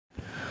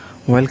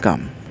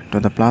Welcome to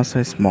the plus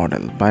size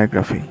model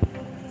biography.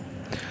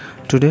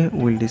 Today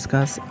we'll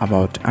discuss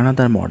about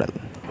another model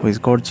who is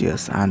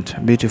gorgeous and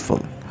beautiful.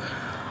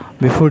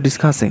 Before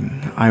discussing,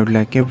 I would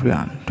like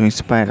everyone to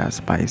inspire us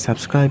by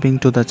subscribing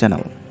to the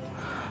channel.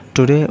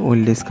 Today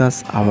we'll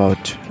discuss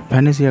about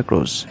Venezia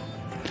Cruz.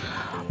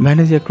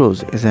 Venezia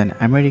Cruz is an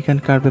American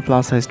curvy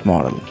plus-sized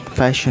model,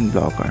 fashion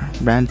blogger,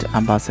 brand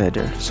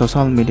ambassador,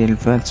 social media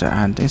influencer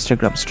and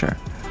Instagram star,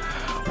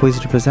 who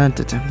is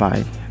represented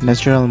by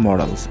Natural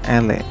Models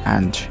LA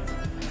and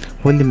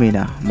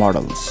Wilhelmina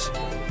Models.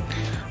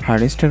 Her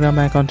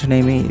Instagram account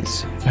name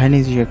is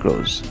Venezia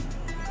Cruz.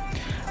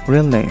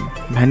 Real name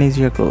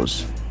Venezia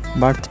Cruz.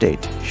 Birth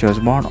date: she was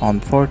born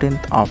on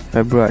 14th of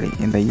February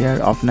in the year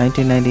of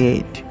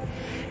 1998.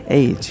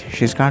 Age: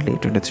 she is currently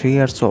 23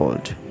 years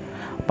old.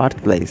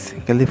 Birthplace: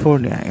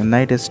 California,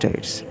 United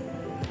States.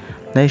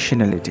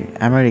 Nationality: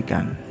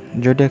 American.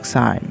 Zodiac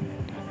sign: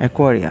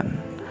 Aquarian.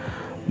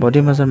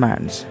 Body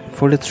measurements: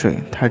 43,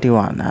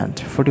 31 and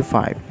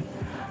 45.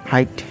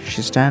 Height: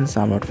 she stands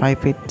about 5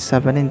 feet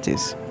 7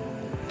 inches.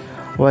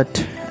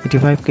 Weight: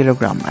 85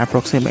 kg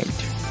approximate.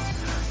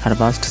 Her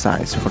bust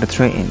size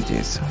 43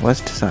 inches,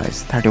 waist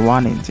size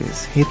 31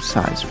 inches, hip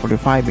size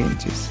 45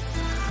 inches,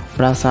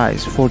 bra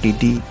size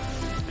 40D,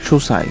 shoe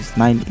size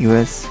 9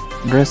 US,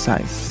 dress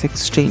size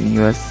 16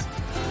 US,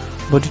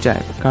 body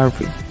type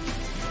curvy.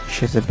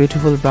 She has a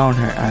beautiful brown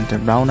hair and a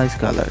brown eyes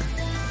color.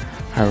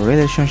 Her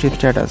relationship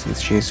status is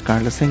she is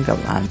currently single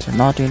and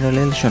not in a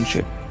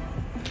relationship.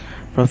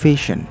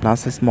 Profession: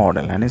 plus size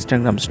model and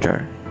Instagram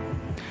star.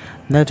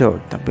 Net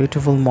worth: the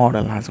beautiful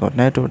model has got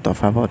net worth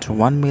of about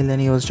 $1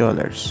 million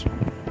US.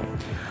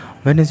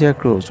 Venezia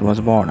Cruz was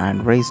born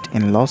and raised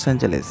in Los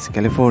Angeles,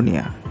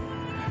 California.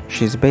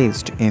 She is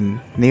based in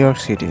New York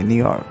City, New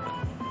York.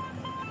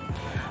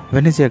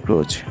 Venezia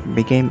Cruz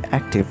became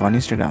active on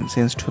Instagram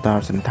since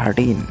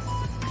 2013.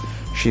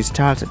 She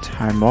started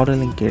her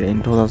modeling career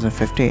in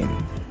 2015.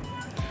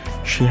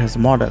 She has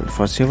modeled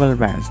for several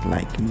brands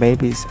like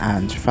Babies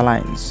and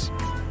Felines,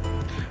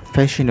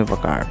 Fashion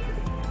Overcar,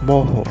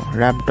 Boho,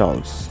 Rap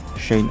Dolls,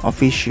 Shane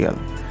Official,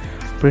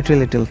 Pretty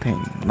Little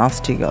Thing,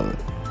 Nasty Girl,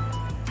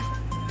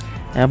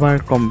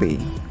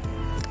 Abercrombie,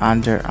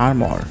 Under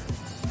Armour,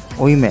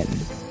 Women,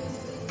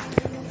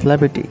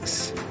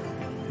 Flabitics,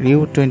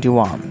 Rio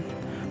 21,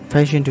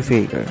 Fashion to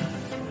Figure,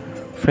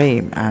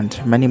 Frame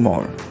and many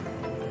more.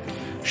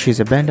 She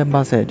is a brand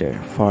ambassador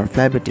for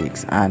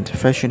Flabitics and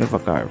Fashion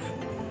Overcar.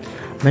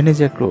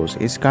 Venezia Cruz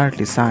is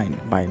currently signed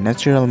by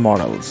Natural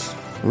Models,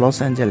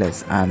 Los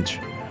Angeles and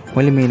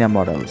Wilhelmina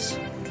Models.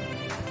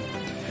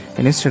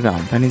 In Instagram,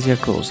 Venezia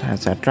Cruz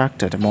has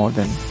attracted more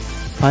than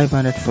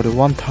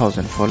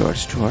 541,000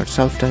 followers to her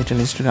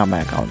self-titled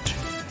Instagram account,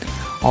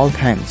 all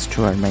thanks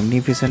to her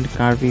magnificent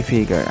curvy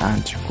figure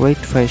and great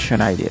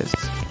fashion ideas.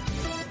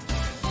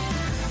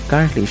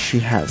 Currently, she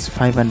has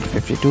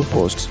 552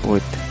 posts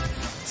with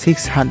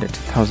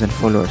 600,000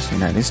 followers in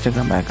her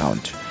Instagram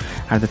account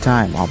at the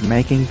time of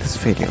making this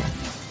video.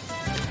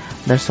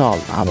 That's all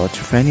about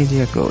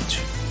Venezia Cruz.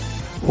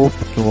 Hope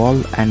you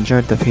all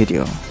enjoyed the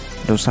video.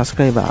 Do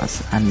subscribe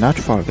us and not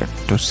forget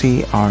to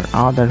see our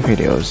other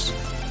videos.